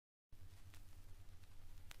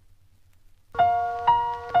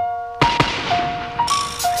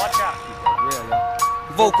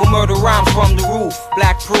Vocal murder rhymes from the roof.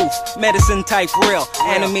 Black proof, medicine type real.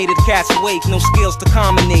 Animated cats awake, no skills to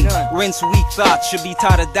combinate. Rinse weak thoughts, should be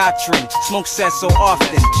taught a doctrine. Smoke cess so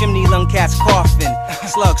often, chimney lung cats coughing.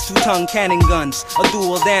 Slugs, two-tongue cannon guns. A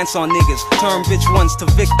dual dance on niggas. Turn bitch ones to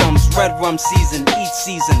victims. Red rum season, each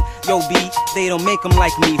season. Yo B, they don't make them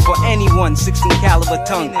like me. For anyone, 16 caliber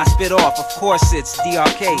tongue I spit off, of course it's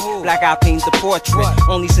D.R.K. Black I paint the portrait,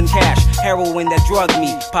 only send cash. Heroin that drug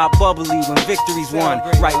me, pop bubbly when victory's won.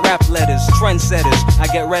 Write rap letters, trendsetters. I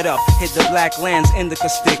get red up, hit the black lands, indica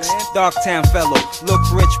sticks. Darktown fellow, look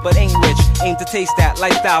rich but ain't rich. Aim to taste that,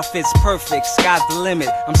 lifestyle fits perfect. Sky's the limit,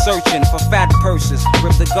 I'm searching for fat purses.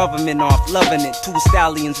 Rip the government off, loving it. Two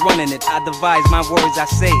stallions running it. I devise my words I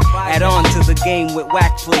say. Add on to the game with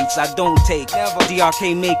whack plates I don't take.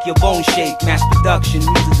 D.R.K. make your bone shake. Mass production,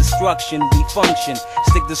 music destruction, we function.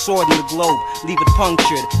 Stick the sword in the globe, leave it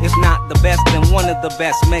punctured. If not the best, then one of the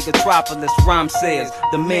best. Megatropolis, rhyme says,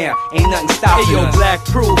 the mayor, ain't nothing stopping hey, yo, us. Black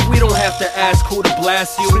proof, we don't have to ask who to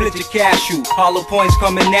blast you. Split your cashew, hollow points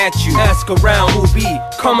coming at you. Ask around who be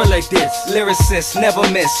coming like this. Lyricists never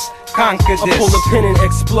miss. Conquer this. I pull a pin and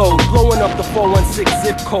explode, blowing up the 416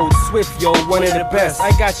 zip code. Swift, yo, one of the best.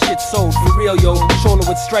 I got shit sold for real, yo. Shoulder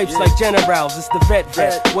with stripes like generals. It's the vet.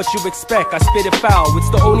 What you expect? I spit it foul. It's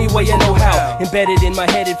the only way I know how. Embedded in my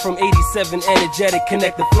head, it from 87, energetic,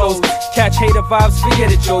 connect the flows. Catch hater vibes, forget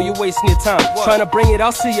it, yo. You're wasting your time. Trying to bring it,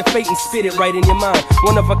 I'll see your fate and spit it right in your mind.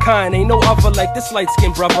 One of a kind, ain't no other like this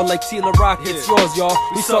light-skinned brother. Like D.R.K, it's yours, y'all.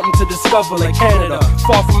 We something to discover, like Canada.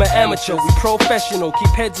 Far from an amateur, we professional.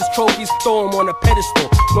 Keep heads as trophies, throw them on a pedestal.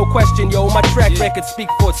 No question, yo, my track record speak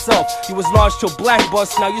for itself. You was large till black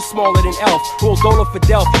bust, now you smaller than Elf. Roll dollar for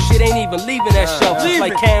Delph, your shit ain't even leaving that shelf. Just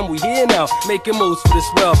like Cam, we here now, making moves for this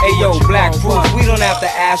wealth. Hey yo, Black proof, we don't have to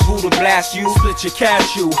ask who to blast you. Split your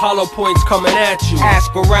cashew, hollow points coming at you.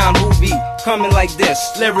 Ask around who be coming like this.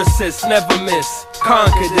 Lyricists never miss,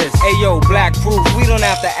 conquer this. Hey yo, Black proof, we don't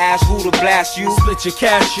have to ask who to blast you. Split your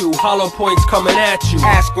cashew, hollow points coming at you.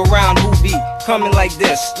 Ask around who be coming like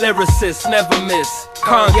this. Lyricists never miss,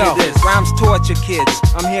 conquer yo, this. Rhymes torture kids,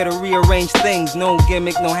 I'm here to rearrange things. No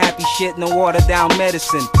gimmick, no happy shit, no watered down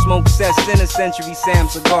medicine. Smoke cess in a century Sam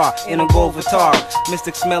cigar, in a gold Vitar.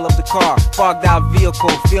 Mystic smell of the car, fogged out vehicle,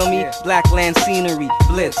 feel me? Black land scenery,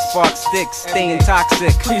 blitz, spark sticks, staying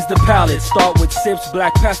toxic. Please the palate, start with sips,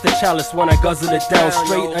 black past the chalice. When I guzzle it down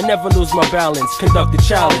straight, I never lose my balance. Conduct the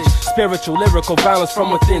challenge, spiritual, lyrical violence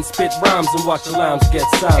from within. Spit rhymes and watch the lines get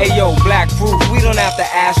silent. Hey yo, Black proof, we don't have to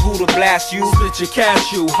ask who to blast you. Split your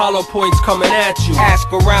cashew, hollow points coming at you.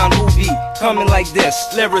 Ask around who be coming like this.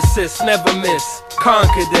 Lyricists never miss,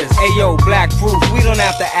 conquer this. Hey yo, Black proof, we don't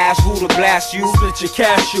have to ask who to blast you. Split your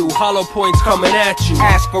cashew, hollow points coming at you.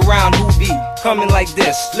 Ask around who be coming like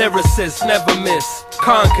this. Lyricists never miss,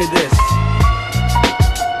 conquer this.